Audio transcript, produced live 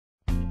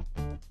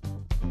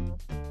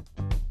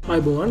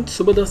අයිබෝවන්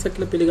සුබ දවසක්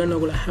කියලා පිළිගන්න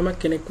ඔයගොල්ලෝ හැම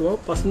කෙනෙක්ම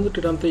පසින්දු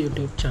ටිරන්ත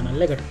YouTube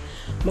channel එකට.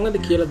 මම අද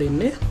කියලා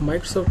දෙන්නේ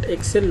Microsoft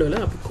Excel වල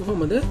අපි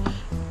කොහොමද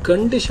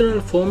conditional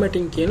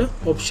formatting කියන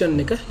option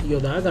එක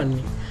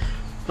යොදාගන්නේ.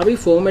 අපි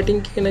formatting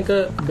කියන එක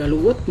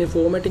බැලුවොත් මේ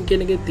formatting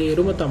කියන එකේ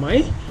තේරුම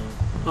තමයි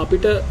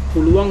අපිට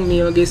පුළුවන්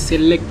මේ වගේ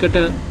cell එකකට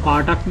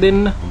පාටක්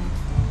දෙන්න.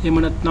 එහෙම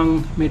නැත්නම්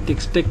මේ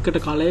text එකකට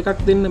color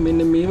එකක් දෙන්න.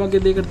 මෙන්න මේ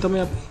වගේ දෙයකට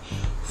තමයි අපි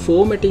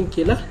formatting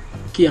කියලා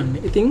කියන්නේ.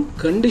 ඉතින්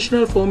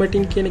conditional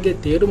formatting කියන එකේ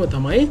තේරුම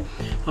තමයි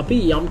අපි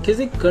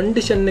යම්කිසි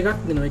condition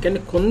එකක් දෙනවා. ඒ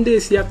කියන්නේ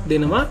කොන්දේසියක්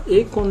දෙනවා.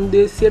 ඒ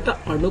කොන්දේසියට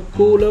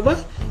අනුකූලව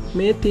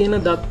මේ තියෙන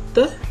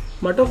දත්ත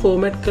මට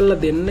format කරලා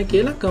දෙන්න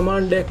කියලා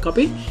command එකක්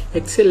අපි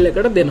Excel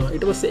එකට දෙනවා.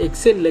 ඊට පස්සේ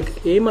Excel එක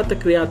ඒ මත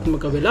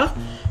ක්‍රියාත්මක වෙලා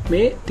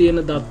මේ තියෙන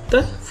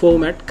දත්ත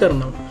format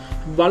කරනවා.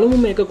 බලමු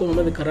මේක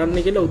කොහොමද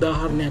කරන්නේ කියලා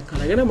උදාහරණයක්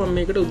අරගෙන මම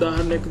මේකට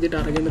උදාහරණයක් විදිහට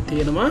අරගෙන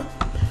තියෙනවා.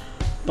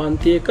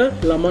 පන්තියක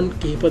ළමන්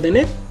කිහිප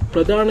දෙනෙක්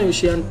ප්‍රධාන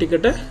විෂයන්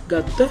ටිකට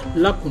ගත්ත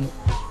ලකුණු.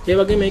 ඒ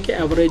වගේ මේකේ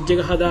ඇවරේජ්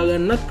එක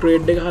හදාගන්නත්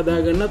ග්‍රේඩ් එක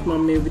හදාගන්නත්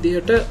මම මේ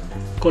විදිහට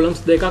කොලම්ස්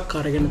දෙකක්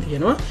අරගෙන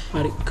තියෙනවා.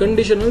 හරි.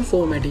 conditional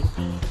formatting.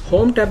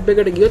 home tab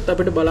එකට ගියොත්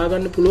අපිට බලා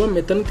ගන්න පුළුවන්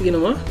මෙතන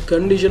තියෙනවා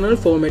conditional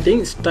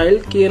formatting style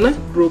කියන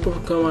group of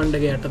command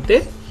එක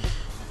යටතේ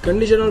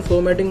conditional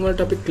formatting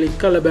වලට අපි click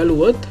කරලා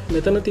බැලුවොත්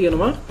මෙතන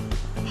තියෙනවා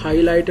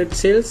highlighted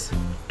cells,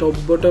 top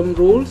bottom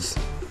rules,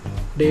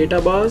 data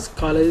bars,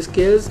 color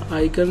scales,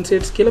 icon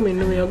sets කියලා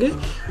මෙන්න මේ වගේ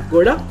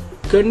ගොඩක්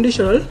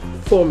conditional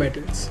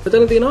formattings.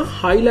 මෙතන තියෙනවා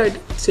highlight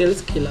cells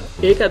කියලා.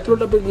 ඒක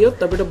ඇතුළට අපි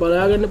ගියොත් අපිට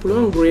බලා ගන්න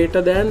පුළුවන්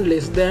greater than,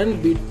 less than,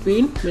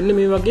 between මෙන්න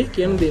මේ වගේ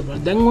කියන දේවල්.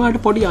 දැන්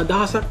ඔයාලට පොඩි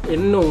අදහසක්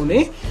එන්න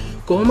ඕනේ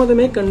කොහොමද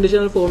මේ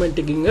conditional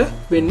formatting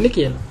වෙන්නේ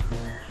කියලා.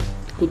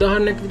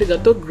 උදාහරණයක් විදිහට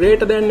ගත්තොත්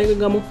greater than එක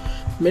ගමු.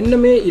 මෙන්න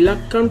මේ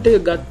ඉලක්කම්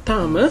ටික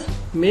ගත්තාම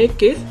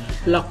මේකේ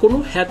ලකුණු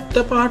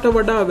 75ට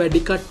වඩා වැඩි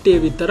කට්ටිය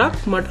විතරක්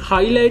මට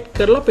highlight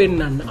කරලා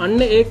පෙන්නන්න.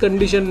 අන්න ඒ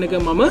condition එක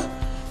මම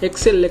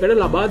Excel එකට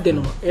ලබා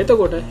දෙනවා.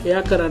 එතකොට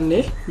එයා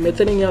කරන්නේ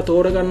මෙතනින් එයා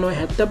තෝරගන්නවා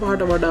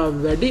 75ට වඩා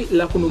වැඩි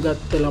ලකුණු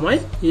ගත්ත ළමයි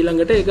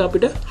ඊළඟට ඒක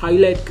අපිට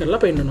highlight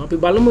කරලා පෙන්නනවා. අපි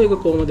බලමු ඒක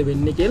කොහොමද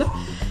වෙන්නේ කියලා.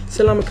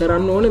 ඉස්සෙල්ලාම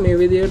කරන්න ඕනේ මේ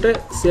විදිහට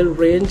cell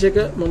range එක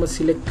මම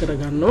select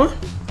කරගන්නවා.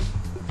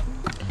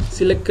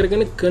 select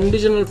කරගෙන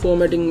conditional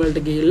formatting වලට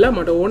ගිහිල්ලා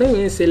මට ඕනේ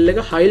මේ cell එක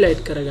highlight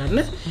කරගන්න.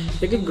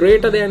 ඒකේ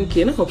greater than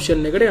කියන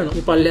option එකට යනවා.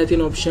 මේ පල්ලෙහා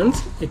තියෙන options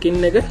එකින්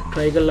එක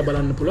try කරලා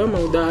බලන්න පුළුවන්.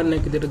 මම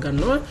උදාහරණයක් විදිහට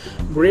ගන්නවා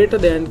greater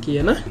than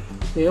කියන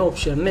මේ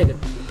option එක.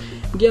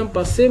 ගියන්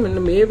පස්සේ මෙන්න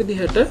මේ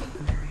විදිහට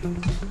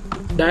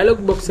dialog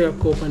box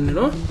එකක් open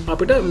වෙනවා.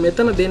 අපිට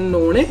මෙතන දෙන්න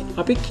ඕනේ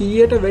අපි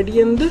කීයට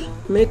වැඩියෙන්ද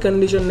මේ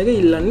condition එක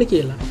ඉල්ලන්නේ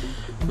කියලා.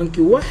 මම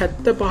කිව්වා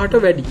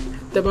 75ට වැඩි.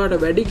 75ට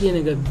වැඩි කියන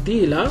එක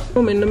දීලා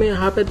මෙන්න මේ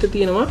අහා පැත්තේ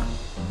තියෙනවා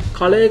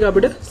color එක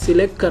අපිට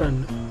select කරන්න.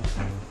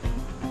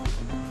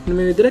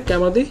 මේ විදිහට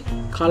කැමති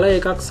color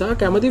එකක් සහ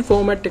කැමති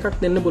format එකක්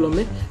දෙන්න පුළුවන්.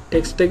 මේ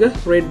text එක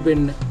red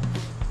වෙන්න.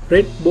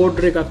 red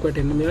border එකක්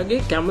වටෙන්න. මේ වගේ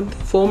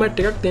කැමති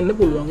format එකක් දෙන්න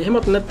පුළුවන්.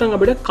 එහෙමත් නැත්නම්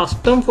අපිට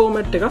custom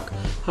format එකක්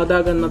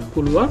හදා ගන්නත්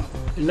පුළුවන්.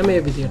 එන්න මේ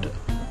විදිහට.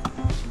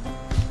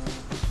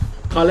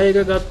 color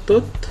එක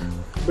ගත්තොත්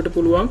අපිට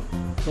පුළුවන්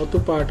රතු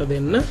පාට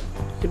දෙන්න.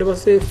 ඊට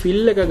පස්සේ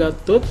fill එක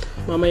ගත්තොත්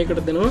මම ඒකට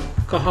දෙනවා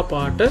කහ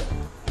පාට.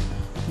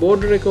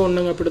 border එක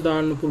ඕනනම් අපිට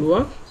දාන්න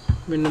පුළුවන්.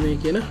 මෙන්න මේ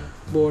කියන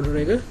border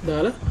එක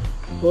දාලා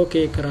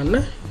okay කරන්න.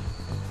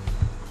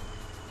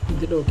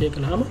 ඉතින් okay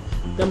කළාම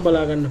දැන්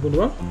බලා ගන්න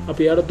පුළුවන්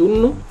අපි අර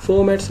දුන්නු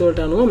formats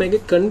වලට අනුව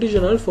මේකේ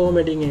conditional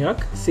formatting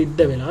එකක්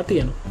සිද්ධ වෙලා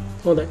තියෙනවා.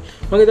 හොඳයි.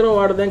 මම හිතනවා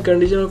ඔයාලට දැන්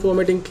conditional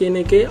formatting කියන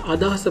එකේ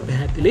අදහස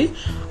පැහැදිලි.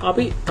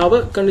 අපි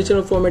තව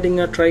conditional formatting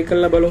එක try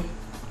කරලා බලමු.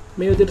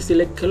 මේ විදිහට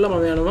select කරලා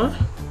මම යනවා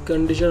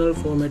conditional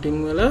formatting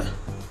වල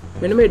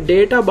මෙන්න මේ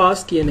data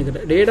bars කියන එකට.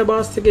 data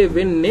bars එකේ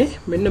වෙන්නේ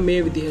මෙන්න මේ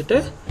විදිහට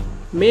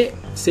මේ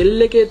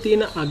cell එකේ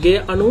තියෙන අගය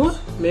අනුව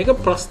මේක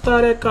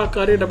ප්‍රස්ථාරයක්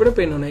ආකාරයට අපිට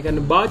පෙන්වනවා. ඒ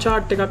කියන්නේ bar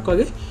chart එකක්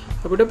වගේ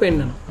අපිට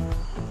පෙන්වනවා.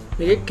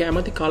 මේකේ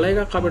කැමති color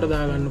එකක් අපිට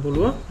දාගන්න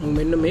පුළුවන්.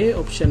 මෙන්න මේ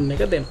option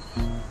එක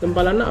දෙනවා. දැන්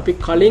බලන්න අපි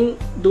කලින්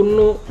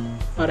දුන්නු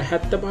අර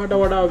 75ට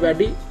වඩා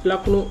වැඩි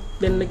ලකුණු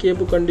දෙන්න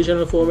කියපු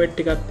conditional format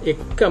එකත්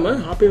එක්කම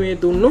අපි මේ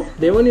දුන්නු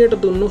දෙවනියට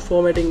දුන්නු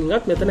formatting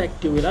එකත් මෙතන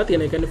active වෙලා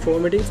තියෙනවා. ඒ කියන්නේ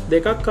formattings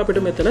දෙකක් අපිට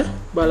මෙතන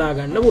බලා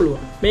ගන්න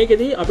පුළුවන්.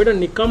 මේකෙදි අපිට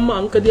නිකම්ම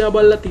අංක දිහා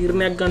බලලා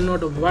තීරණයක්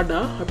ගන්නවට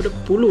වඩා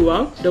අපිට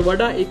පුළුවන් ඊට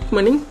වඩා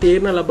ඉක්මනින්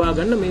තීරණ ලබා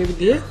ගන්න මේ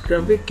විදිහේ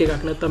graphic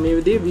එකක් නැත්නම් මේ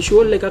විදිහේ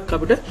visual එකක්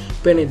අපිට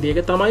පෙනෙද්දී.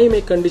 ඒක තමයි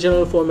මේ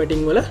conditional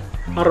formatting වල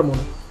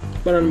අරමුණ.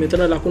 බලන්න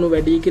මෙතන ලකුණු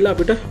වැඩි කියලා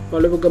අපිට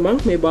බලපු ගමන්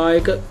මේ බා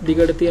එක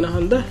දිගට තියෙන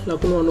හන්ද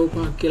ලකුණු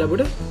 95ක් කියලා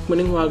අපිට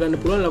ඉක්මනින් හොයාගන්න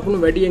පුළුවන් ලකුණු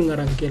වැඩියෙන්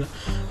අරන් කියලා.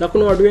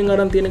 ලකුණු අඩුවෙන්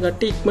අරන් තියෙන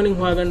කට්ටිය ඉක්මනින්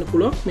හොයාගන්න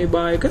පුළුවන් මේ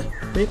බා එක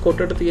මේ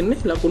කොටට තියෙන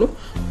ලකුණු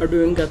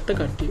අඩුවෙන් ගත්ත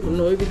කට්ටිය. ඔන්න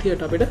ওই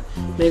විදිහට අපිට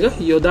මේක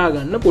යොදා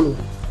ගන්න පුළුවන්.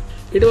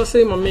 ඊට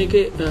පස්සේ මම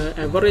මේකේ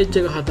average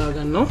එක හදා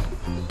ගන්නවා.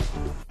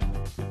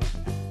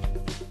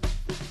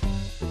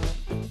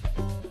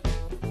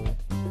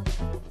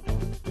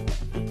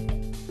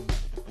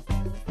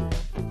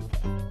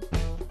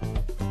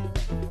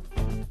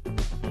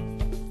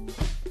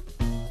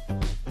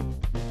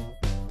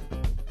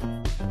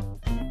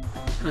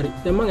 හරි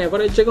දැන් මම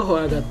ඇවරේජ් එක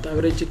හොයාගත්තා.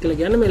 ඇවරේජ් එක කියලා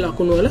කියන්නේ මේ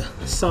ලකුණු වල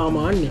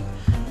සාමාන්‍ය.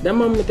 දැන්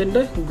මම මෙතෙන්ට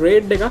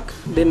ග්‍රේඩ් එකක්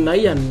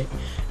දෙන්නයි යන්නේ.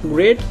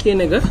 ග්‍රේඩ් කියන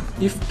එක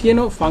if කියන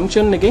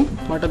ෆන්ක්ෂන් එකෙන්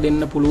මට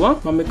දෙන්න පුළුවන්.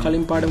 මම මේ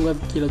කලින් පාඩම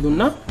ගත්ත කියලා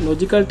දුන්නා.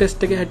 ලොජිකල්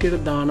ටෙස්ට් එකේ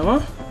හැටියට දානවා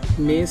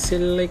මේ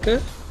සෙල් එක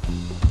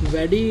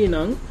වැඩි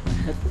නම්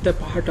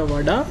 75ට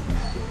වඩා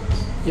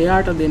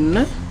එයාට දෙන්න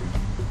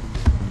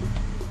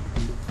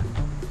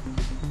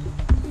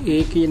A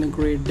කියන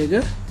ග්‍රේඩ් එක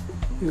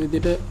මේ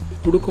විදිහට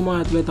උඩු කොමා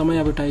ඇතුලේ තමයි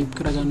අපි ටයිප්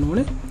කරගන්න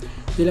ඕනේ.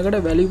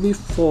 ඊළඟට value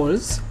if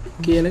false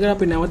කියන එක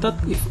අපි නැවතත්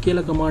if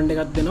කියලා කමාන්ඩ්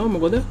එකක් දෙනවා.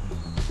 මොකද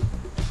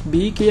B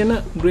කියන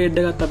ග්‍රේඩ්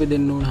එකත් අපි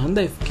දෙන්න ඕන. හන්ද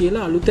F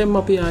කියලා අලුතෙන්ම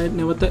අපි ආයෙ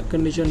නැවත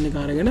කන්ඩිෂන් එක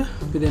අරගෙන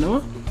අපි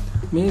දෙනවා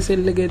මේ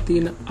සෙල් එකේ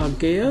තියෙන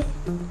අගය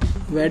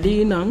වැඩි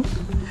නම්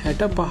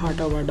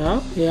 65ට වඩා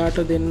එයාට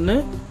දෙන්න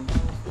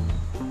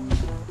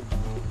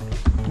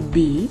B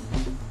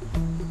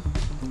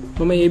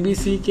මම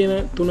ABC කියන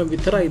තුන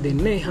විතරයි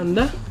දෙන්නේ. ඒ හන්ද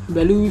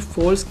value if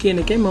false කියන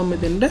එකෙන් මම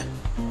මෙතෙන්ට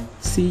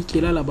C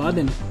කියලා ලබා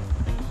දෙනවා.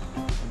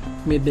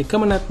 මේ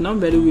දෙකම නැත්නම්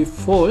value if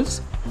false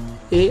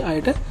A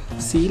අයට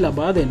C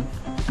ලබා දෙන්න.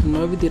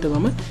 මේ විදිහට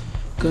මම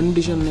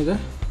condition එක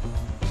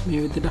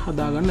මේ විදිහට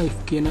හදාගන්න if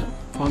කියන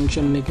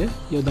function එක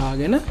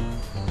යොදාගෙන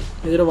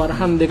මෙතන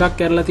වරහන් දෙකක්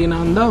කරලා තියෙන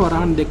හන්දා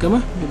වරහන් දෙකම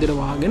විදිහට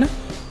වහගෙන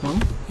මම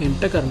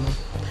enter කරනවා.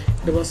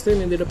 ඊට පස්සේ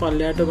මේ විදිහට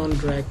පල්ලයට මම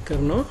drag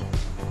කරනවා.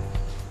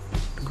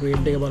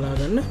 grade එක බලා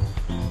ගන්න.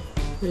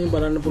 මේ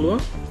බලන්න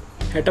පුළුවන්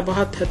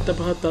 65ත්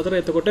 75ත් අතර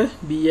එතකොට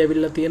B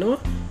ඇවිල්ලා තියෙනවා.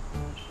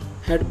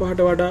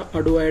 65ට වඩා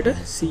අඩු අයට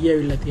C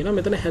ඇවිල්ලා තියෙනවා.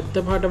 මෙතන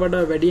 75ට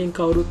වඩා වැඩියෙන්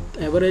කවුරුත්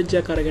average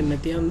එක අරගෙන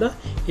නැති හන්දා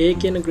A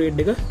කියන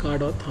grade එක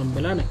කාටවත්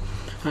හම්බෙලා නැහැ.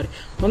 හරි.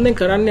 මම දැන්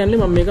කරන්න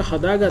යන්නේ මම මේක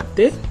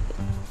හදාගත්තේ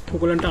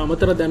ඔයගලන්ට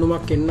අමතර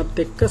දැනුමක්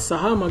එන්නත් එක්ක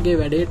සහ මගේ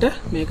වැඩේට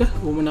මේක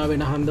වුමනා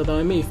වෙන හන්දා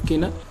තමයි මේ if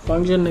කියන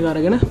function එක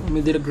අරගෙන මේ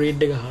විදිහට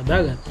grade එක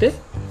හදාගත්තේ.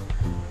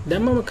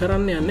 දැන් මම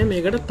කරන්න යන්නේ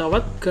මේකට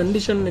තවත්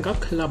condition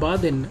එකක් ලබා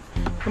දෙන්න.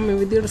 මම මේ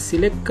විදිහට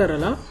select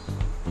කරලා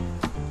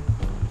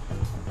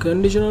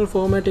conditional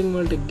formatting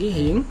වලට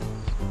ගිහින්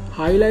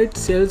highlight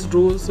cells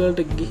rules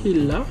වලට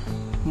ගිහිල්ලා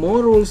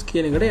more rules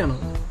කියන එකට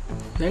යනවා.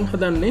 දැන්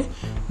හදන්නේ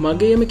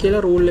මගේම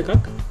කියලා rule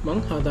එකක් මම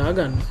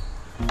හදාගන්න.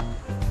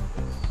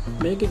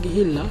 මේක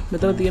ගිහිල්ලා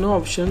මෙතන තියෙනවා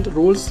option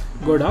rules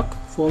ගොඩක්.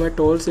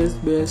 format all cells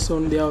based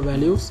on their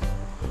values,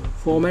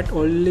 format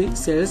only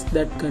cells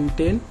that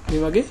contain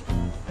මේ වගේ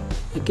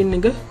එකින්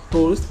එක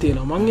rules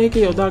තියෙනවා. මම ඒක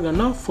යොදා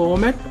ගන්නවා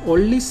format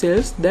only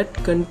cells that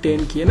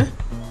contain කියන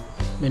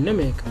මෙන්න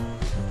මේක.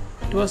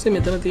 ඊට පස්සේ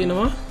මෙතන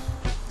තියෙනවා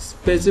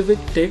specific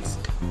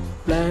text,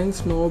 blanks,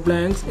 no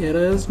blanks,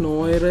 errors, no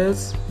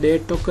errors,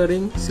 date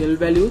occurring, cell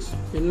values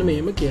මෙන්න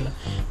මෙහෙම කියලා.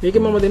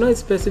 මේකේ මම දෙනවා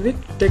specific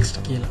text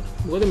කියලා.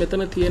 මොකද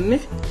මෙතන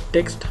තියෙන්නේ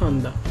text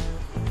හන්දා.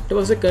 ඊට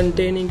පස්සේ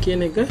containing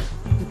කියන එක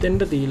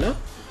මෙතෙන්ට දීලා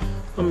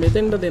මම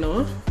මෙතෙන්ට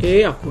දෙනවා A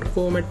අකුර.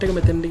 format එක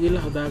මෙතෙන්ට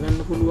ගිහලා හදා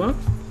ගන්න පුළුවන්.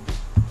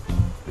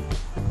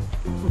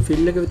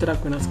 fill එක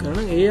විතරක් වෙනස්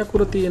කරනවා. A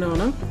අකුර තියෙනවා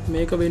නම්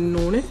මේක වෙන්න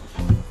ඕනේ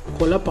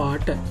කොළ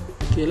පාට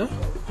කියලා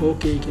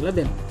okay කියලා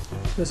දෙන්න.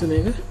 ඊට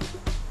මේක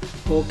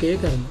okay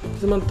කරනවා.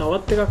 ඊට මම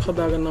තවත් එකක්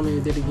හදා ගන්නවා මේ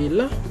විදිහට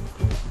ගිහිල්ලා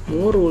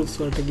more rules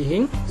වලට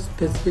ගිහින්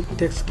specific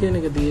text කියන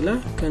එක දීලා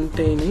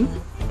containing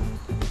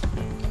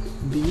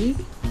B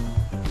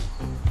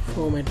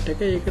format එක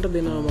ඒකට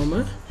දෙනවා මම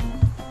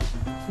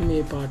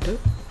මේ පාට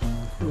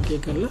okay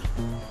කරලා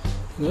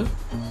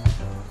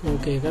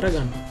okay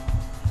කරගන්න.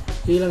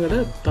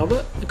 ඊළඟට තව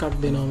එකක්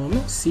දෙනවා මම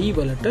C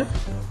වලට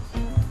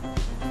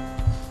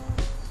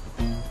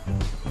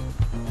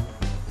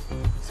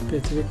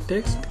specific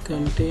text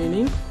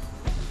containing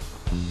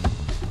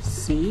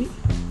C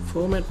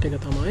format එක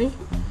තමයි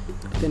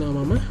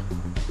දෙනවා මම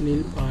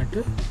නිල් පාට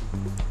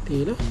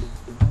තියලා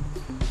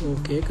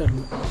okay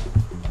කරනවා.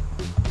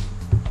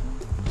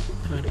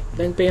 හරි.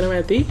 දැන් පේනවා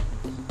ඇති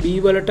B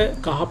වලට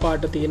කහ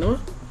පාට තියෙනවා.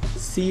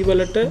 C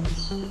වලට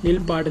නිල්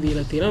පාට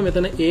දීලා තියෙනවා.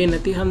 මෙතන A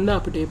නැති හන්දා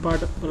අපිට ඒ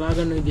පාට බලා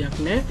ගන්න විදියක්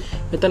නැහැ.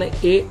 මෙතන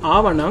A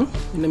ආවනම්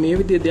මෙන්න මේ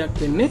විදිය දෙයක්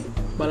වෙන්නේ.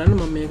 බලන්න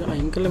මම මේක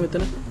අයින් කළා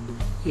මෙතන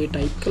A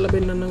type කරලා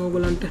පෙන්නන්නම්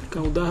ඔයගලන්ට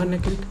නිකන්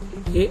උදාහරණයක් විදිහට.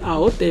 A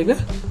ආවොත් ඒක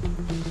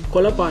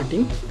කොළ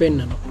පාටින්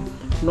පෙන්නනවා.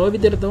 නො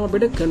විදිහට තමයි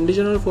අපිට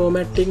conditional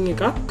formatting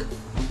එකක්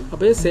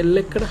අපේ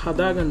cell එකකට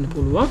හදා ගන්න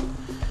පුළුවන්.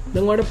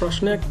 දැන් ඔයාලට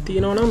ප්‍රශ්නයක්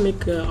තියෙනවා නම්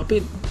මේක අපි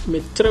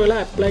මෙච්චර වෙලා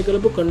apply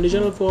කරපු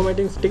conditional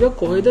formattings ටික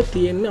කොහෙද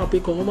තියෙන්නේ, අපි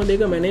කොහොමද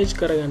ඒක manage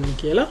කරගන්නේ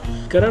කියලා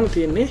කරන්න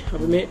තියෙන්නේ.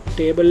 අපි මේ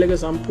table එක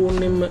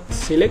සම්පූර්ණයෙන්ම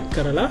select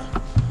කරලා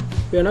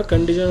වෙන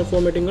conditional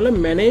formatting වල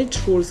manage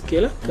rules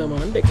කියලා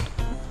command එක.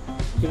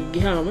 ඒක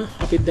ගියාම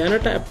අපි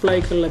දැනට apply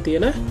කරලා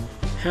තියෙන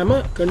හැම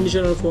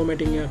conditional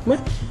formatting එකක්ම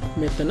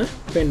මෙතන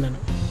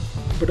පෙන්නනවා.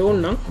 අපිට ඕන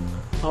නම්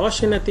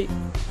අවශ්‍ය නැති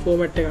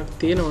format එකක්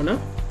තියෙනවා නම්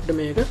අපිට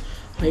මේක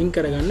අයින්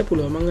කරගන්න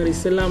පුළුවන්. මම අර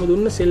ඉස්සෙල්ලාම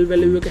දුන්න cell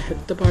value එක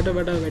 75ට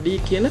වඩා වැඩි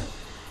කියන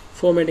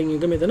formatting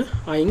එක මෙතන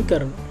අයින්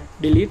කරනවා.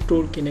 delete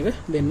rule කියන එක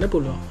දෙන්න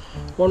පුළුවන්.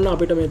 ඕන්න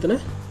අපිට මෙතන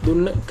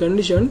දුන්න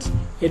conditions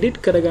edit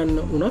කරගන්න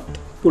උනත්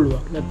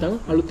පුළුවන්. නැත්නම්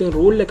අලුතෙන්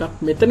rule එකක්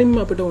මෙතනින්ම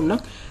අපිට ඕන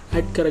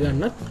add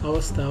කරගන්නත්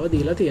අවස්ථාව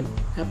දීලා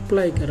තියෙනවා.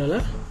 apply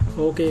කරලා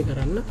okay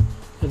කරන්න.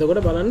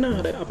 එතකොට බලන්න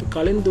අර අපි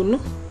කලින් දුන්නු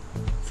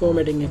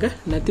ෆෝමැටින් එක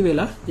නැති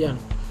වෙලා යනවා.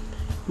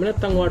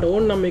 නැත්නම් ඔයාලට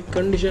ඕන නම් මේ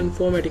condition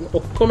formatting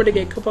ඔක්කොම ටික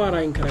එකපාර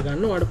අයින්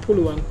කරගන්න ඔයාලට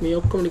පුළුවන්. මේ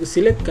ඔක්කොම ටික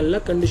select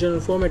කරලා conditional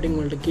formatting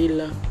වලට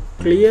ගිහිල්ලා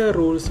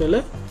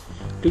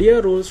clear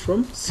rules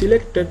from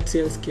selected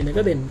cells කියන එක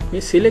දෙන්න.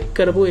 මේ select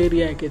කරපු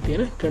area එකේ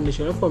තියෙන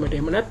conditional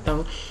formatting. එහෙම නැත්නම්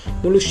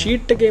මුළු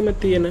sheet එකේම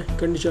තියෙන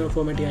conditional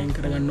formatting අයින්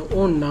කරගන්න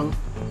ඕන නම්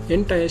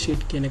entire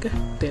sheet කියන එක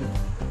දෙන්න.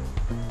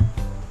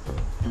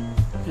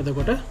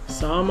 එතකොට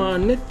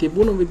සාමාන්‍ය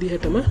තිබුණු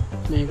විදිහටම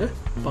මේක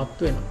පත්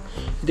වෙනවා.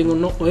 ඉතින්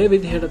ඔන්න ඔය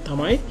විදිහට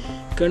තමයි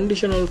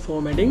conditional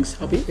formattings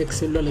අපි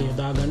Excel වල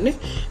යොදාගන්නේ.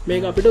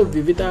 මේක අපිට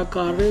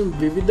විවිධාකාරයෙන්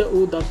විවිධ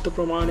වූ දත්ත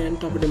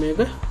ප්‍රමාණයන්ට අපිට මේක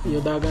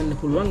යොදා ගන්න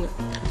පුළුවන්.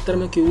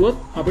 අතරම කිව්වොත්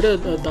අපිට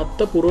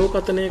දත්ත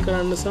පුරෝකථනය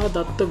කරන්න සහ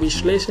දත්ත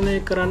විශ්ලේෂණය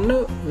කරන්න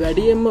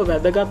වැඩියෙන්ම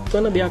වැදගත්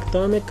වෙන දෙයක්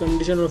තමයි මේ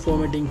conditional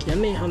formatting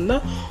කියන්නේ. හන්දා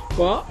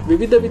ඔයා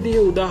විවිධ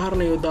විදිහේ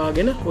උදාහරණ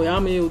යොදාගෙන ඔයා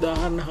මේ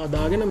උදාහරණ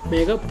හදාගෙන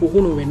මේක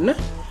පුහුණු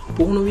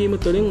වීම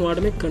තුළින්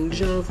ඔයාලට මේ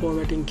conditional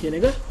formatting කියන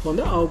එක හොඳ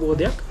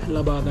අවබෝධයක්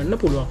ලබා ගන්න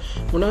පුළුවන්.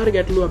 මොනවා හරි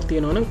ගැටලුවක්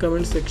තියෙනවා නම්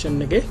comment section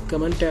එකේ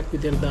comment එකක්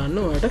විදියට දාන්න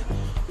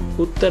ඔයාලට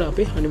උත්තර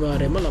අපි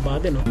අනිවාර්යයෙන්ම ලබා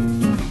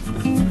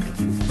දෙනවා.